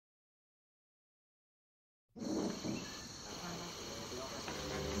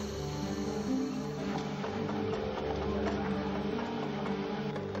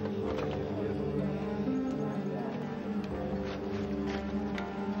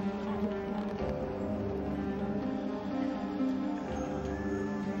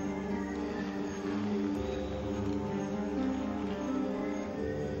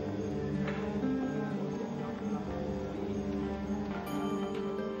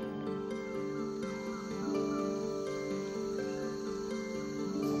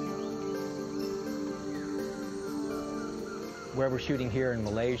where we're shooting here in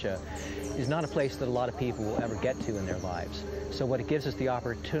Malaysia is not a place that a lot of people will ever get to in their lives. So what it gives us the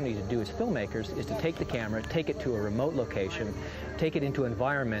opportunity to do as filmmakers is to take the camera, take it to a remote location, take it into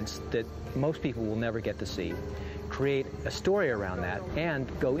environments that most people will never get to see, create a story around that, and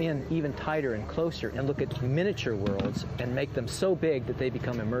go in even tighter and closer and look at miniature worlds and make them so big that they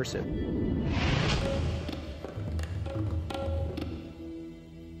become immersive.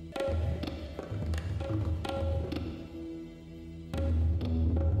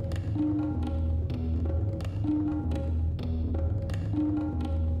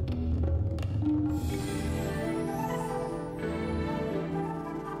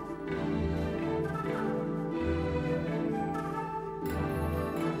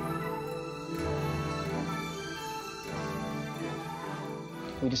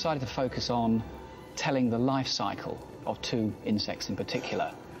 We decided to focus on telling the life cycle of two insects in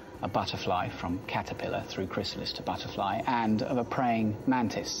particular, a butterfly from caterpillar through chrysalis to butterfly, and of a praying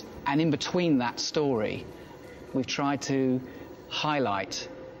mantis. And in between that story, we've tried to highlight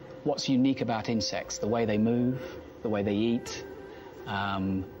what's unique about insects, the way they move, the way they eat,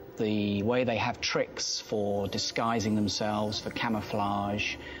 the way they have tricks for disguising themselves, for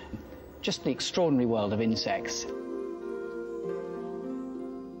camouflage, just the extraordinary world of insects.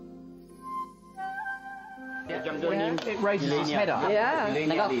 It raises its head up. Yeah. I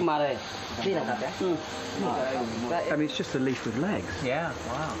mean, it's just a leaf with legs. Yeah,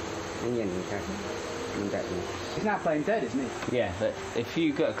 wow. He's now playing dead, isn't he? Yeah, but if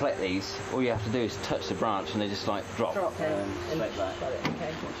you go to collect these, all you have to do is touch the branch and they just like drop straight back.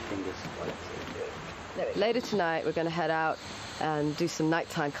 Later tonight, we're going to head out and do some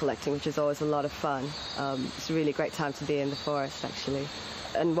nighttime collecting, which is always a lot of fun. It's a really great time to be in the forest, actually.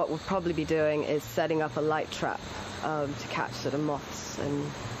 And what we'll probably be doing is setting up a light trap to catch sort of moths and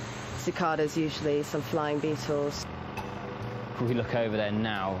cicadas, usually some flying beetles. If we look over there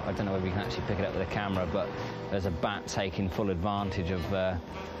now, I don't know whether we can actually pick it up with a camera, but there's a bat taking full advantage of the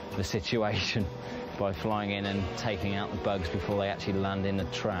situation by flying in and taking out the bugs before they actually land in the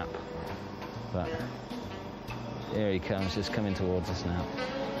trap. But here he comes, just coming towards us now.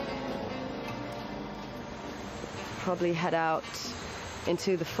 Probably head out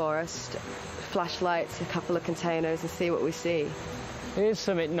into the forest, flashlights, a couple of containers, and see what we see. Here's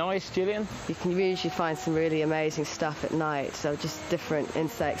something nice, Gillian. You can usually find some really amazing stuff at night, so just different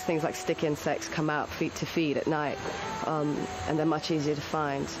insects, things like stick insects come out to feed at night, and they're much easier to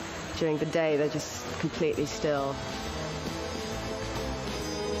find. During the day, they're just completely still.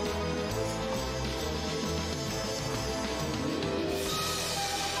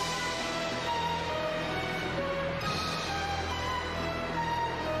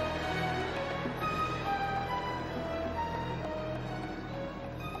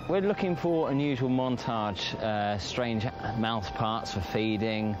 We're looking for unusual montage, strange mouth parts for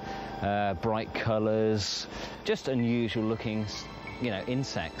feeding, bright colours, just unusual looking,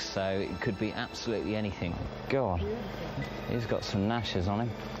 insects, so it could be absolutely anything. God, he's got some gnashes on him.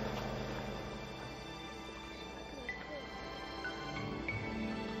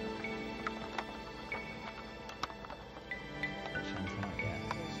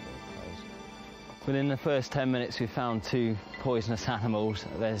 Within the first 10 minutes we found two poisonous animals.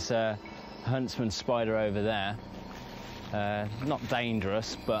 There's a huntsman spider over there. Not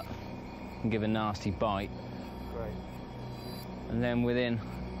dangerous, but can give a nasty bite. Great. And then within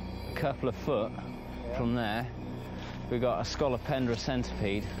a couple of foot from there, we've got a Scolopendra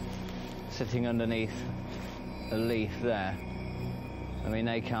centipede sitting underneath a leaf there. I mean,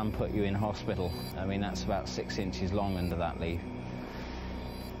 they can put you in hospital. I mean, that's about 6 inches long under that leaf.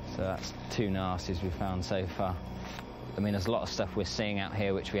 So that's two nasties we've found so far. I mean, there's a lot of stuff we're seeing out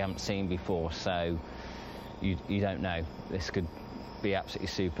here which we haven't seen before, so you don't know. This could be absolutely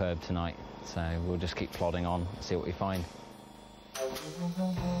superb tonight. So we'll just keep plodding on, see what we find.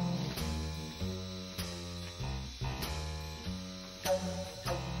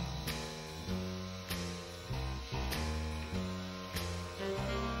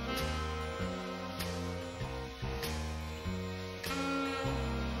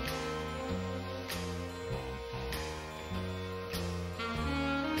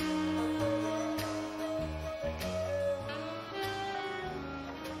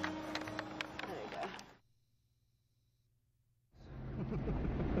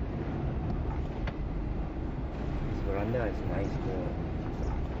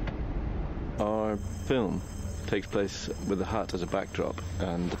 Our film takes place with a hut as a backdrop,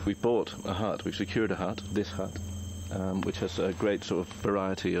 and we bought a hut, we've secured a hut, this hut, which has a great sort of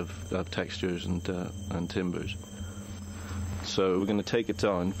variety of textures and timbers. So we're going to take it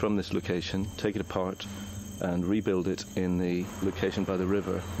down from this location, take it apart, and rebuild it in the location by the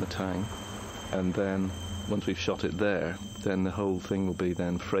river, Matang. And then, once we've shot it there, then the whole thing will be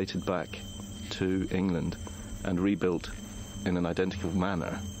then freighted back to England and rebuilt in an identical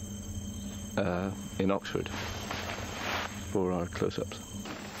manner in Oxford for our close-ups.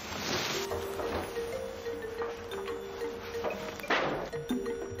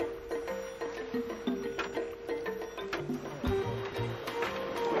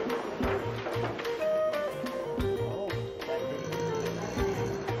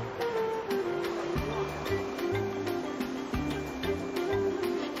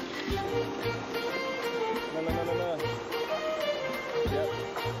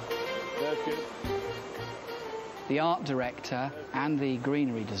 The art director and the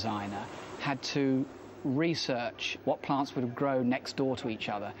greenery designer had to research what plants would grow next door to each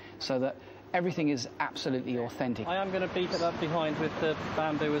other so that everything is absolutely authentic. I am going to beef it up behind with the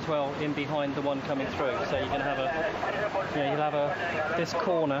bamboo as well, in behind the one coming through. So you're going to have you'll have this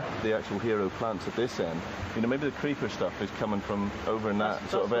corner. The actual hero plants at this end, maybe the creeper stuff is coming from over in that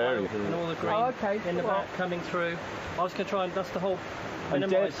sort of area. And all the green in the back coming through. I was going to try and, that's the whole... And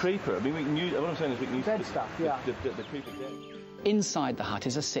dead creeper. I mean, we can use, what I'm saying is we can use dead stuff, yeah. The creeper dead. Inside the hut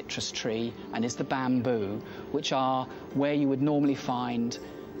is a citrus tree and is the bamboo, which are where you would normally find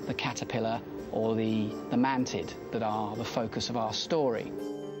the caterpillar or the mantid that are the focus of our story.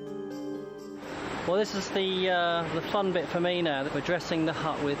 Well, this is the fun bit for me now, that we're dressing the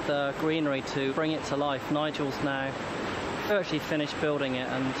hut with greenery to bring it to life. Nigel's now virtually finished building it,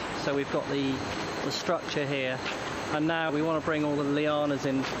 and so we've got the structure here. And now we want to bring all the lianas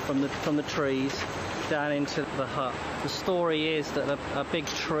in from the trees down into the hut. The story is that a big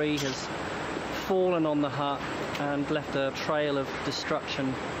tree has fallen on the hut and left a trail of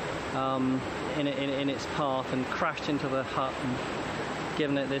destruction in its path, and crashed into the hut and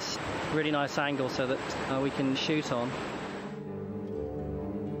given it this really nice angle so that we can shoot on.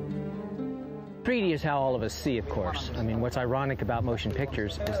 3D is how all of us see, of course. I mean, what's ironic about motion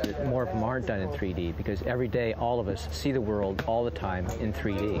pictures is that more of them aren't done in 3D, because every day all of us see the world all the time in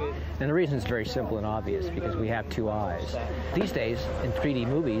 3D. And the reason is very simple and obvious, because we have two eyes. These days, in 3D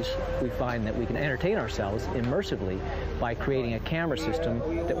movies, we find that we can entertain ourselves immersively by creating a camera system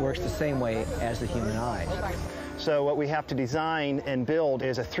that works the same way as the human eye. So what we have to design and build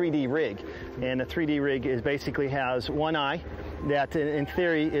is a 3D rig. And a 3D rig basically has one eye that in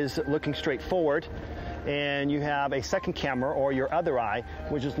theory is looking straight forward, and you have a second camera, or your other eye,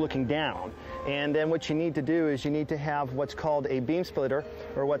 which is looking down. And then what you need to do is you need to have what's called a beam splitter,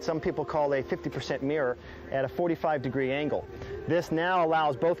 or what some people call a 50% mirror, at a 45-degree angle. This now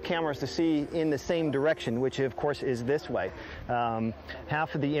allows both cameras to see in the same direction, which of course is this way.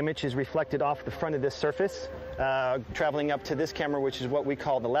 Half of the image is reflected off the front of this surface, traveling up to this camera, which is what we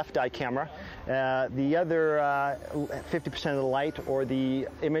call the left eye camera. The other 50% of the light or the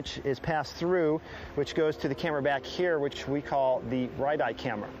image is passed through, which goes to the camera back here, which we call the right eye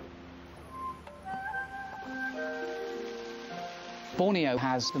camera. Borneo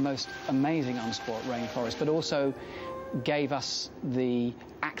has the most amazing unsport rainforest, but also gave us the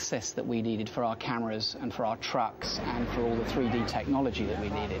access that we needed for our cameras and for our trucks and for all the 3D technology that we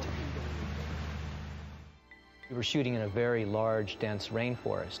needed. We were shooting in a very large, dense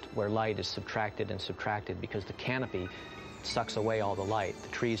rainforest where light is subtracted and subtracted because the canopy sucks away all the light. The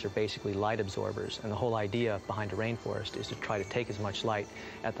trees are basically light absorbers, and the whole idea behind a rainforest is to try to take as much light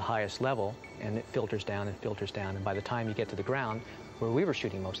at the highest level, and it filters down and filters down, and by the time you get to the ground, where we were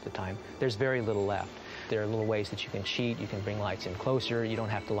shooting most of the time, there's very little left. There are little ways that you can cheat, you can bring lights in closer, you don't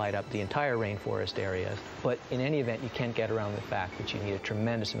have to light up the entire rainforest area, but in any event, you can't get around the fact that you need a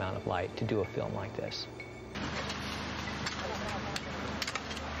tremendous amount of light to do a film like this.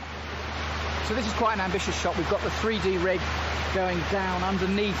 So this is quite an ambitious shot. We've got the 3D rig going down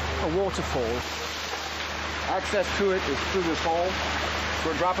underneath a waterfall. Access to it is through this hole.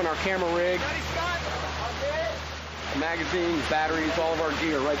 We're dropping our camera rig, magazines, batteries, all of our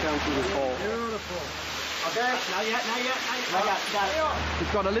gear right down through this hole. Beautiful. Okay, not yet. Got it.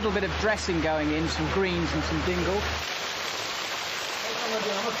 We've got a little bit of dressing going in, some greens and some dingle.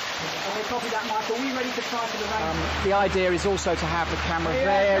 Okay, copy that, Michael. Are we ready to try for the rain? The idea is also to have the camera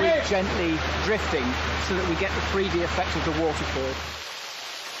very gently drifting so that we get the 3D effect of the waterfall.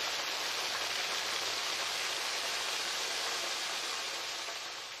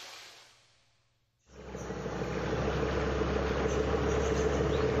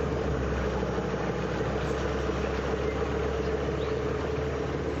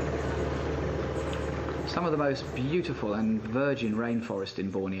 Some of the most beautiful and virgin rainforest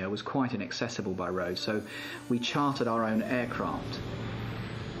in Borneo was quite inaccessible by road, so we chartered our own aircraft.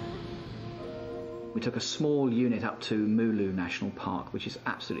 We took a small unit up to Mulu National Park, which is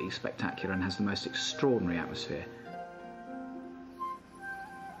absolutely spectacular and has the most extraordinary atmosphere.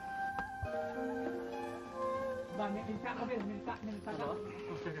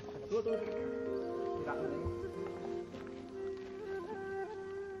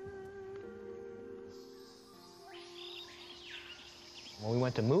 When we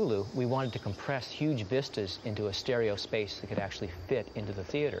went to Mulu, we wanted to compress huge vistas into a stereo space that could actually fit into the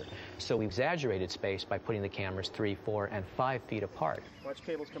theater. So we exaggerated space by putting the cameras 3, 4, and 5 feet apart. Watch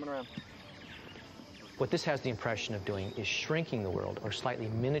cables coming around. What this has the impression of doing is shrinking the world or slightly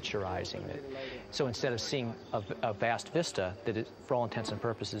miniaturizing it. So instead of seeing a vast vista that is, for all intents and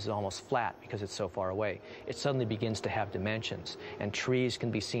purposes, is almost flat because it's so far away, it suddenly begins to have dimensions, and trees can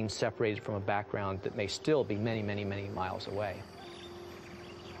be seen separated from a background that may still be many, many, many miles away.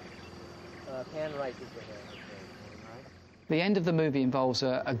 Pan right is the hair. The end of the movie involves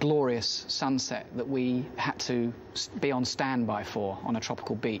a glorious sunset that we had to be on standby for on a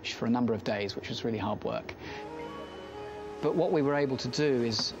tropical beach for a number of days, which was really hard work. But what we were able to do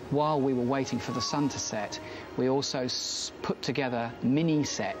is, while we were waiting for the sun to set, we also put together mini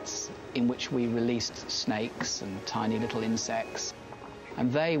sets in which we released snakes and tiny little insects,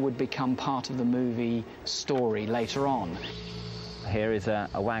 and they would become part of the movie story later on. Here is a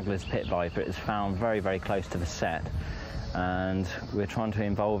Waggler's pit viper. It is found very, very close to the set, and we're trying to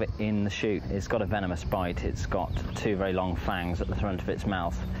involve it in the shoot. It's got a venomous bite. It's got 2 very long fangs at the front of its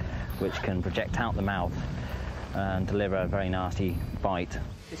mouth, which can project out the mouth and deliver a very nasty bite.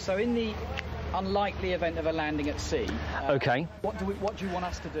 So in the unlikely event of a landing at sea, okay, what do you want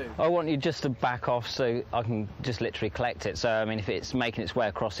us to do? I want you just to back off so I can just literally collect it. So, I mean, if it's making its way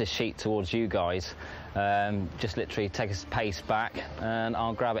across this sheet towards you guys, just literally take a pace back and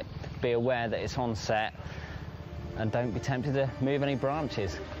I'll grab it. Be aware that it's on set and don't be tempted to move any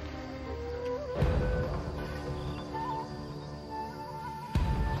branches.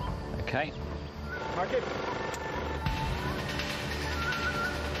 Okay. Mark it.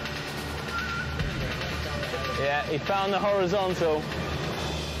 Yeah, he found the horizontal.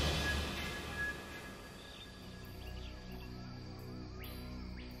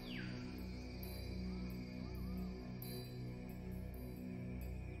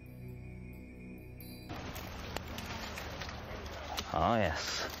 Ah,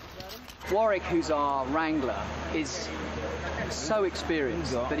 yes. Warwick, who's our wrangler, is so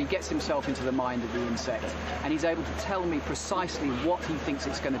experienced that he gets himself into the mind of the insect, and he's able to tell me precisely what he thinks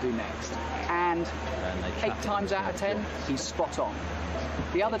it's going to do next. And 8 times out of 10, he's spot on.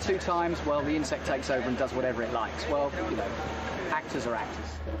 The other 2 times, well, the insect takes over and does whatever it likes. Well, you know, actors are actors.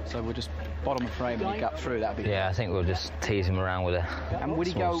 So we'll just bottom of frame and gut through. That'd be. Yeah, I think we'll just tease him around with a. And would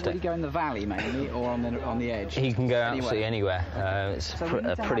he go in the valley mainly, or on the edge? He can go absolutely anywhere. It's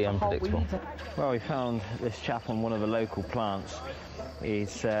pretty unpredictable. Well, we found this chap on one of the local plants.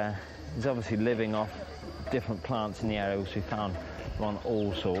 He's obviously living off different plants in the area, which we found on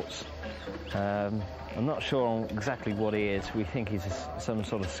all sorts. I'm not sure on exactly what he is. We think he's some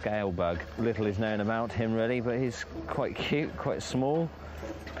sort of scale bug. Little is known about him, really, but he's quite cute, quite small,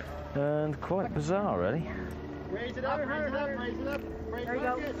 and quite bizarre, really. Raise it up, raise it up, raise it up. There you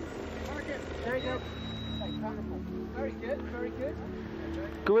go. Mark it. There you go. Very good, very good.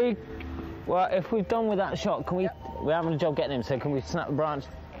 Can we, well, if we've done with that shot, can we're having a job getting him, so can we snap the branch?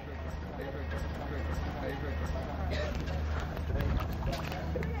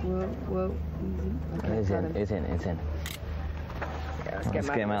 Whoa. It's in. Yeah, let's get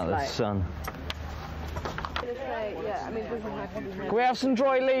him out of the sun. Can we have some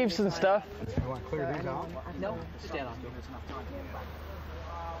dry leaves and stuff? You want to clear these out? No, stand on.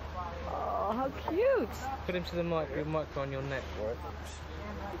 Oh, how cute! Put him to the mic on your neck, right?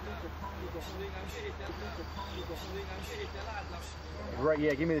 Right,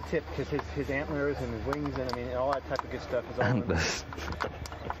 yeah, give me the tip, because his antlers and his wings and, I mean, all that type of good stuff is all Antlers.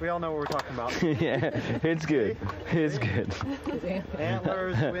 We all know what we're talking about. Yeah, it's good. It's good.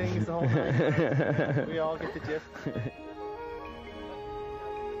 Antlers, wings, the whole thing. We all get the gist.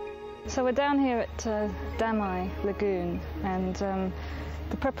 So we're down here at Damai Lagoon, and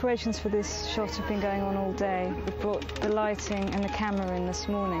the preparations for this shot have been going on all day. We've brought the lighting and the camera in this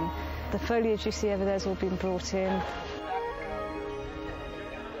morning. The foliage you see over there has all been brought in.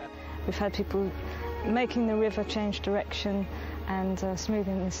 We've had people making the river change direction and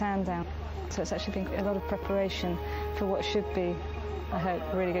smoothing the sand down. So it's actually been a lot of preparation for what should be, I hope,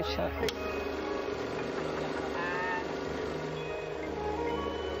 a really good shot.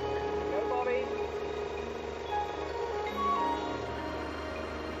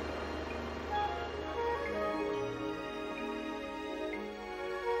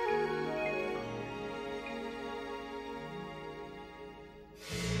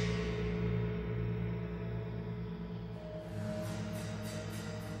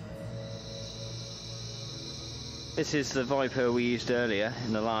 This is the Viper we used earlier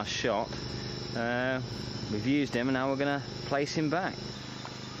in the last shot. We've used him and now we're going to place him back.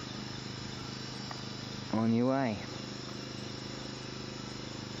 On your way.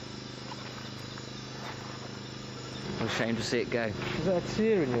 I'm ashamed to see it go. Is that a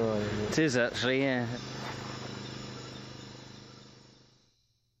tear in your eye? It is actually, yeah.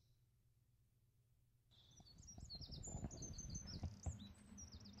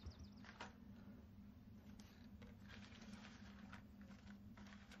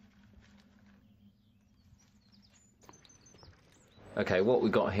 Okay, what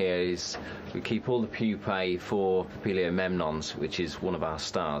we've got here is we keep all the pupae for Papiliomemnons, which is one of our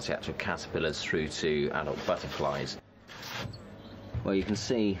stars, the actual caterpillars, through to adult butterflies. Well, you can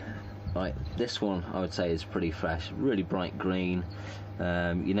see, like, this one I would say is pretty fresh, really bright green.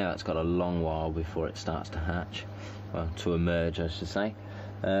 You know it's got a long while before it starts to hatch, well, to emerge I should say.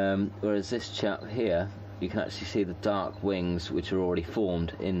 Whereas this chap here, you can actually see the dark wings which are already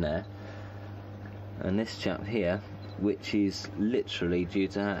formed in there. And this chap here, which is literally due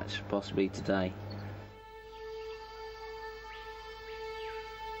to hatch, possibly today.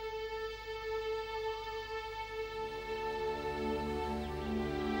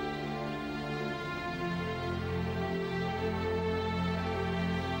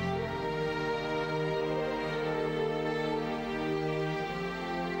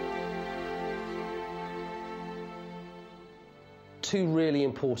 Two really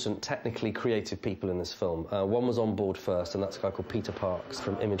important, technically creative people in this film. One was on board first, and that's a guy called Peter Parks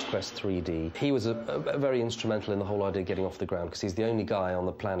from ImageQuest 3D. He was very instrumental in the whole idea of getting off the ground, because he's the only guy on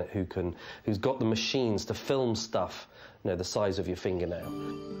the planet who's got the machines to film stuff, you know, the size of your fingernail.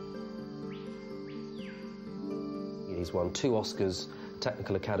 He's won 2 Oscars,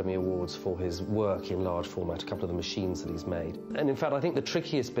 Technical Academy Awards for his work in large format, a couple of the machines that he's made. And in fact, I think the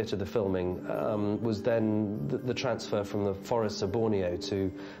trickiest bit of the filming was then the transfer from the forests of Borneo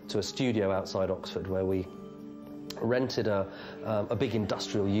to a studio outside Oxford, where we rented a big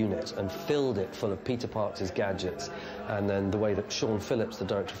industrial unit and filled it full of Peter Parks' gadgets, and then the way that Sean Phillips, the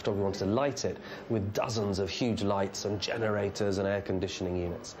director of photography, wanted to light it with dozens of huge lights and generators and air conditioning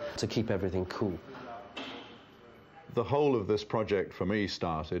units to keep everything cool. The whole of this project for me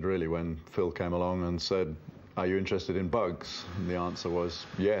started really when Phil came along and said, "Are you interested in bugs?" And the answer was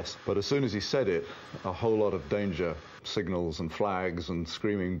yes. But as soon as he said it, a whole lot of danger signals and flags and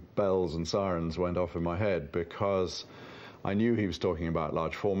screaming bells and sirens went off in my head, because I knew he was talking about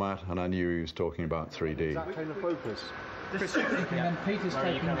large format and I knew he was talking about 3D. Is that taking the focus? Chris is taking, and Peter's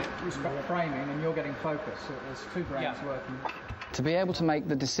taking framing and you're getting focus, so there's 2 brains working. To be able to make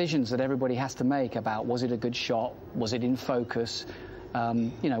the decisions that everybody has to make about was it a good shot, was it in focus,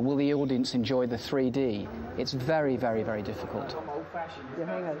 you know, will the audience enjoy the 3D? It's very, very, very difficult.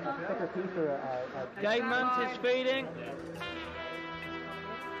 Gate mantis feeding.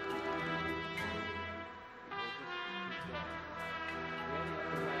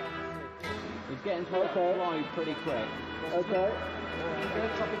 He's getting to that fly pretty quick. Okay.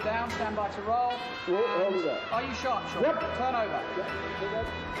 Good, drop it down, stand by to roll. Are you sharp, Sean? Yep. Turn over. Yep.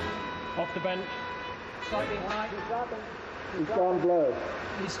 Off the bench. Slightly high. He's gone low.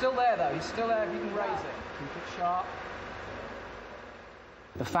 He's still there, though. He's still there if you can raise it. Keep it sharp.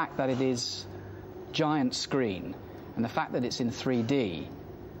 The fact that it is giant screen and the fact that it's in 3D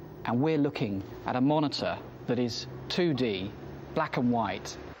and we're looking at a monitor that is 2D, black and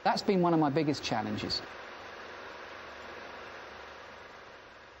white, that's been one of my biggest challenges.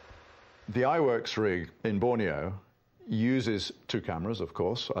 The iWorks rig in Borneo uses 2 cameras, of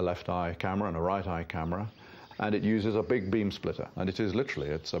course, a left eye camera and a right eye camera, and it uses a big beam splitter, and it is literally,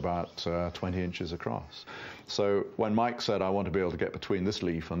 it's about 20 inches across. So when Mike said, I want to be able to get between this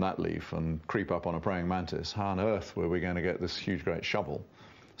leaf and that leaf and creep up on a praying mantis, how on earth were we going to get this huge great shovel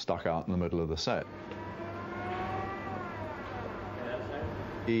stuck out in the middle of the set?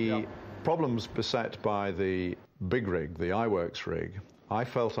 The problems beset by the big rig, the iWorks rig, I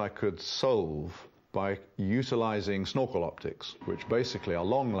felt I could solve by utilizing snorkel optics, which basically are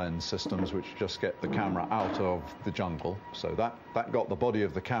long lens systems which just get the camera out of the jungle. So that got the body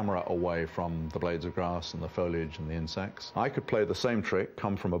of the camera away from the blades of grass and the foliage and the insects. I could play the same trick,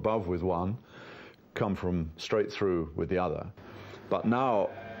 come from above with one, come from straight through with the other. But now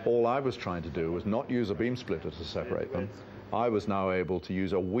all I was trying to do was not use a beam splitter to separate them. I was now able to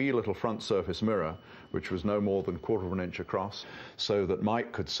use a wee little front surface mirror, which was no more than 1/4 of an inch across, so that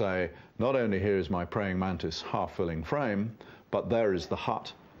Mike could say, not only here is my praying mantis half-filling frame, but there is the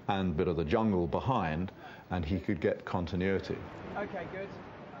hut and bit of the jungle behind, and he could get continuity. Okay, good.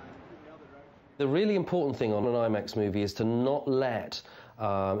 The really important thing on an IMAX movie is to not let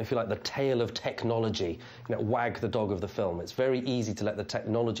if you like, the tail of technology, wag the dog of the film. It's very easy to let the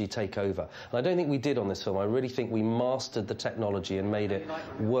technology take over. And I don't think we did on this film. I really think we mastered the technology and made it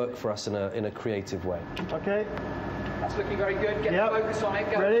work for us in a creative way. Okay. That's looking very good. Get the focus on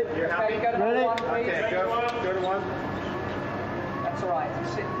it. Go. Ready? You're happy? Go to Ready? one, please. Okay, go to one. That's all right.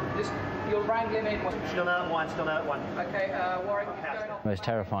 Just you'll wrangle him in. Still out one, still out one. Okay, Warwick, going on. The most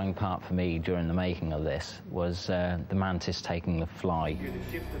terrifying part for me during the making of this was the mantis taking the fly. You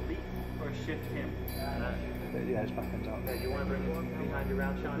shift the leaf or shift him? Yeah, it's back on top. You want to bring one behind your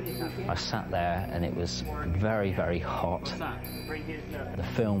round shiny? I sat there and it was very, very hot. The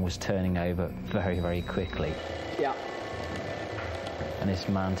film was turning over very, very quickly. Yeah. And this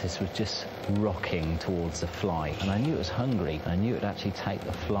mantis was just rocking towards the fly. And I knew it was hungry. I knew it would actually take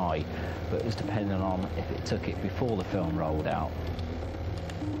the fly, but it was dependent on if it took it before the film rolled out.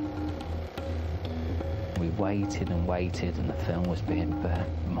 We waited and waited, and the film was being burnt.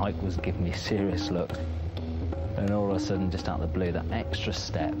 Mike was giving me serious looks. And all of a sudden, just out of the blue, that extra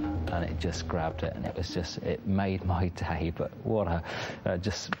step, and it just grabbed it, and it was just, it made my day. But what a,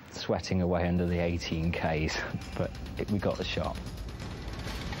 just sweating away under the 18Ks. But we got the shot.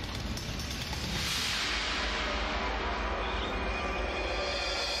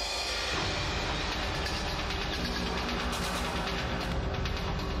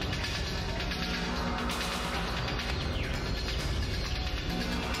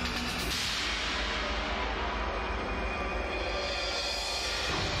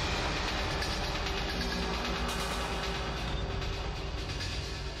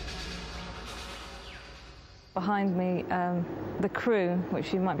 Behind me, the crew,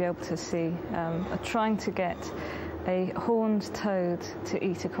 which you might be able to see, are trying to get a horned toad to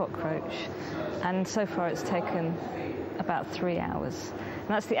eat a cockroach, and so far it's taken about 3 hours. And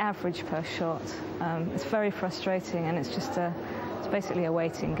that's the average per shot. It's very frustrating, and it's just it's basically a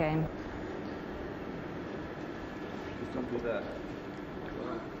waiting game. Just don't do that.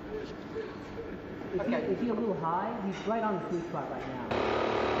 Is he a little high? He's right on the sweet spot right now.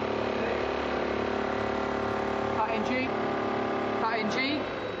 Cut in G. Cut in G.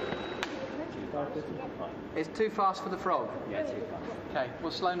 It's too fast for the frog. Yeah, too fast. Okay,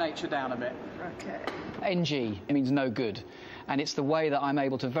 we'll slow nature down a bit. Okay. NG, it means no good. And it's the way that I'm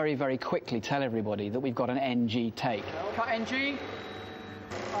able to very, very quickly tell everybody that we've got an NG take. Cut NG.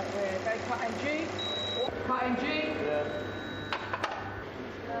 Okay, cut NG. Cut NG.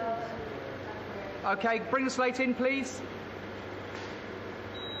 Okay, bring the slate in, please.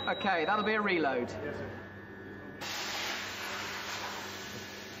 Okay, that'll be a reload.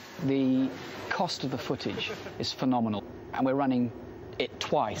 The cost of the footage is phenomenal, and we're running it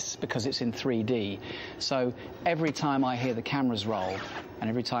twice because it's in 3D. So every time I hear the cameras roll, and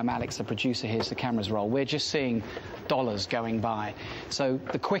every time Alex, the producer, hears the cameras roll, we're just seeing dollars going by. So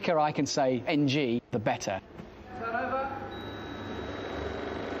the quicker I can say NG, the better. Turn over.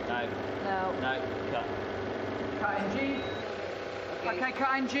 No. No. No. Cut. Cut NG. Okay,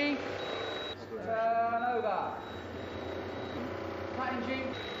 cut NG. Turn over. Cut NG.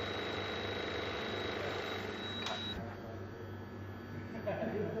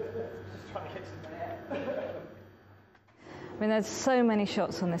 I mean, there's so many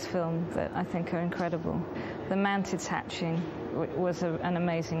shots on this film that I think are incredible. The mantis hatching was an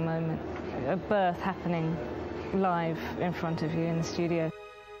amazing moment. A birth happening live in front of you in the studio.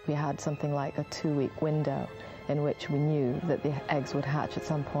 We had something like a 2-week window in which we knew that the eggs would hatch at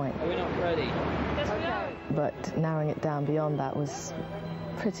some point. Are we not ready? Yes, we are. But narrowing it down beyond that was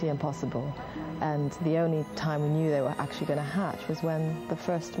pretty impossible. And the only time we knew they were actually going to hatch was when the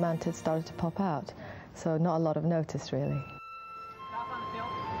first mantids started to pop out. So not a lot of notice, really.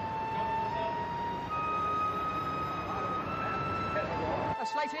 A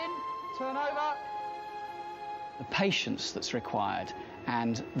slate in. Turn over. The patience that's required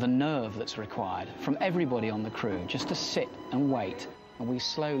and the nerve that's required from everybody on the crew just to sit and wait, and we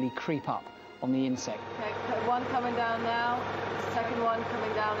slowly creep up on the insect. Okay, one coming down now, second one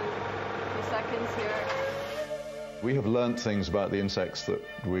coming down in a few seconds here. We have learnt things about the insects that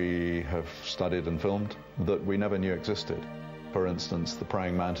we have studied and filmed that we never knew existed. For instance, the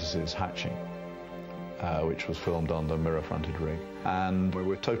praying mantises hatching, which was filmed on the mirror-fronted rig. And we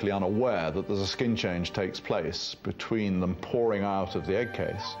were totally unaware that there's a skin change takes place between them pouring out of the egg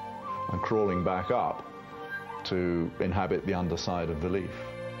case and crawling back up to inhabit the underside of the leaf.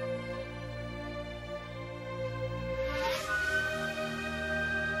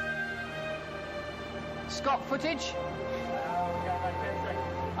 Scott, footage.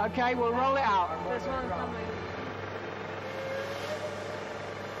 Okay, we'll roll it out. There's one coming.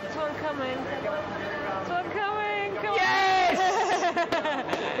 There's one coming. There's one coming. Come Yes!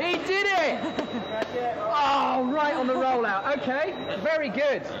 He did it! Oh, right on the rollout. Okay, very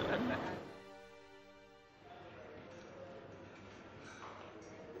good.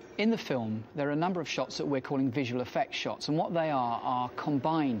 In the film, there are a number of shots that we're calling visual effects shots, and what they are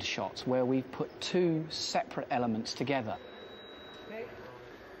combined shots where we've put two separate elements together.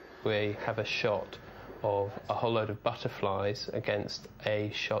 We have a shot of a whole load of butterflies against a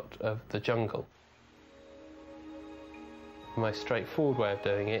shot of the jungle. The most straightforward way of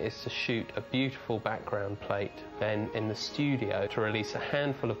doing it is to shoot a beautiful background plate, then in the studio to release a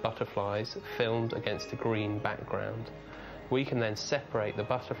handful of butterflies filmed against a green background. We can then separate the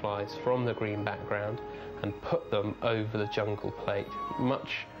butterflies from the green background and put them over the jungle plate,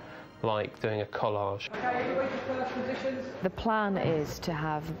 much like doing a collage. The plan is to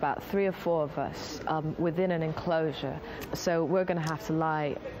have about 3 or 4 of us within an enclosure, so we're going to have to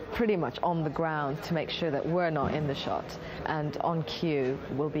lie pretty much on the ground to make sure that we're not in the shot, and on cue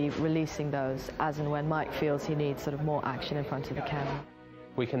we'll be releasing those as and when Mike feels he needs sort of more action in front of the camera.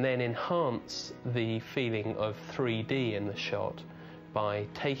 We can then enhance the feeling of 3D in the shot by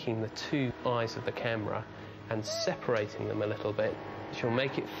taking the two eyes of the camera and separating them a little bit, which will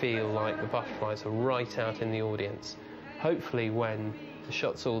make it feel like the butterflies are right out in the audience. Hopefully when the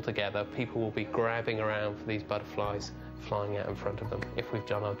shot's all together, people will be grabbing around for these butterflies flying out in front of them, if we've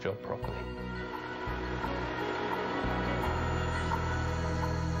done our job properly.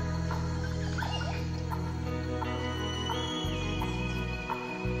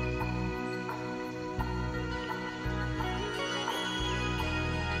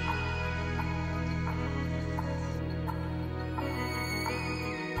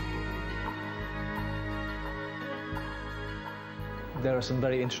 There are some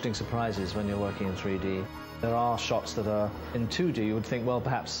very interesting surprises when you're working in 3D. There are shots that are in 2D. You would think, well,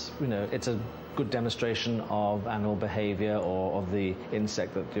 perhaps, you know, it's a good demonstration of animal behavior or of the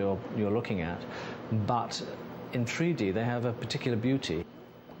insect that you're looking at. But in 3D, they have a particular beauty.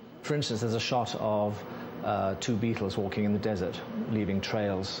 For instance, there's a shot of 2 beetles walking in the desert, leaving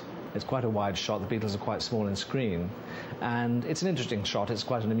trails. It's quite a wide shot. The beetles are quite small in screen. And it's an interesting shot. It's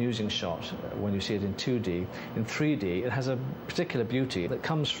quite an amusing shot when you see it in 2D. In 3D, it has a particular beauty that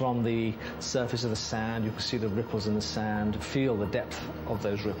comes from the surface of the sand. You can see the ripples in the sand, feel the depth of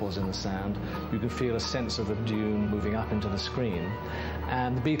those ripples in the sand. You can feel a sense of the dune moving up into the screen.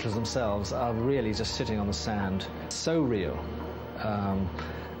 And the beetles themselves are really just sitting on the sand. So real.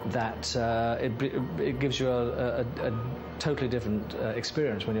 That it gives you a totally different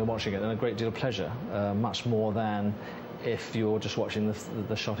experience when you're watching it, and a great deal of pleasure, much more than if you're just watching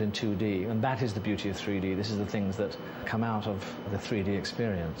the shot in 2D. And that is the beauty of 3D. This is the things that come out of the 3D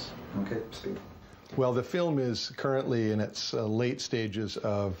experience. Okay, Steve. Well, the film is currently in its late stages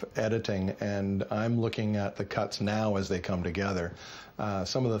of editing, and I'm looking at the cuts now as they come together.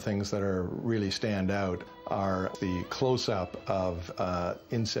 Some of the things that really stand out are the close-up of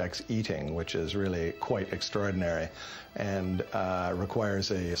insects eating, which is really quite extraordinary and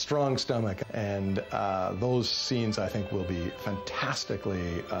requires a strong stomach. And those scenes, I think, will be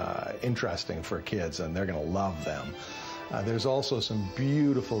fantastically interesting for kids, and they're going to love them. There's also some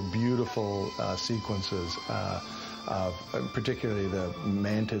beautiful, beautiful sequences of particularly the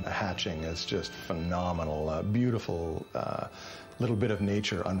mantid hatching is just phenomenal. Beautiful little bit of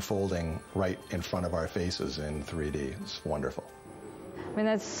nature unfolding right in front of our faces in 3D. It's wonderful. I mean,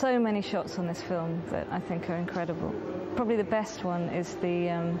 there's so many shots on this film that I think are incredible. Probably the best one is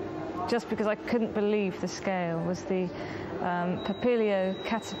the, just because I couldn't believe the scale, was the Papilio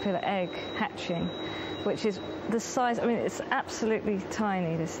caterpillar egg hatching, which is the size, I mean, it's absolutely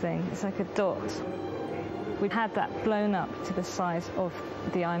tiny, this thing. It's like a dot. We had that blown up to the size of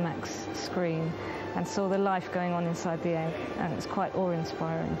the IMAX screen and saw the life going on inside the egg, and it's quite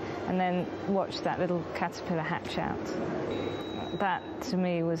awe-inspiring. And then watched that little caterpillar hatch out. That, to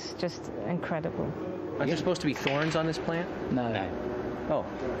me, was just incredible. Are there supposed to be thorns on this plant? No. Oh.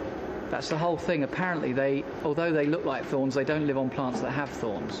 That's the whole thing. Apparently, although they look like thorns, they don't live on plants that have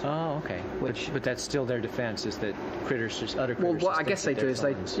thorns. Oh, okay. But that's still their defense, is that other critters. Well, what I guess they do is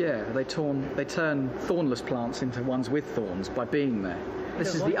they turn thornless plants into ones with thorns by being there.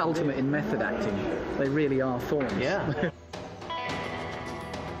 This is the ultimate in method acting. They really are thorns. Yeah.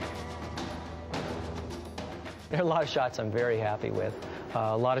 There are a lot of shots I'm very happy with.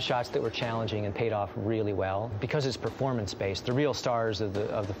 A lot of shots that were challenging and paid off really well. Because it's performance-based, the real stars of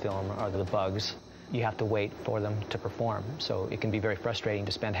the film are the bugs. you have to wait for them to perform. So it can be very frustrating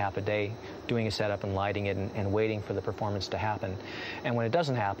to spend half a day doing a setup and lighting it and waiting for the performance to happen. And when it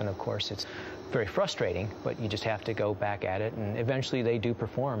doesn't happen, of course, it's very frustrating, but you just have to go back at it, and eventually they do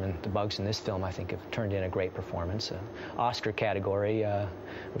perform, and the bugs in this film, I think, have turned in a great performance. Oscar category,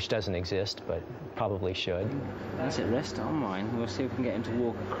 which doesn't exist, but probably should. That's it, rest on mine. We'll see if we can get him to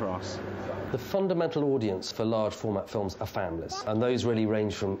walk across. The fundamental audience for large format films are families, and those really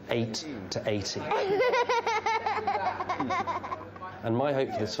range from 8 to 80. And my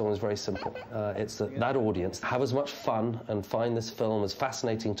hope for this film is very simple. It's that audience have as much fun and find this film as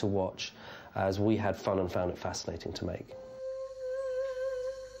fascinating to watch as we had fun and found it fascinating to make.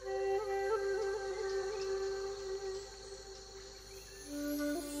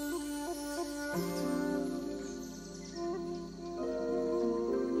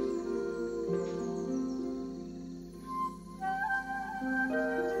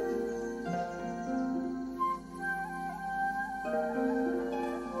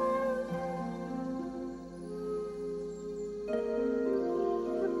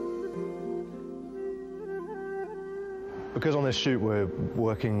 Because on this shoot we're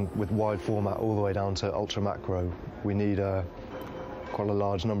working with wide format all the way down to ultra macro, we need quite a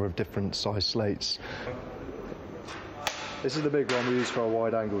large number of different size slates. This is the big one we use for our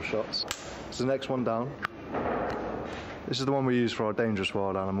wide angle shots. This is the next one down. This is the one we use for our dangerous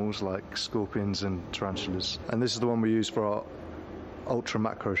wild animals like scorpions and tarantulas. And this is the one we use for our ultra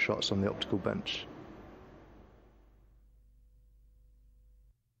macro shots on the optical bench.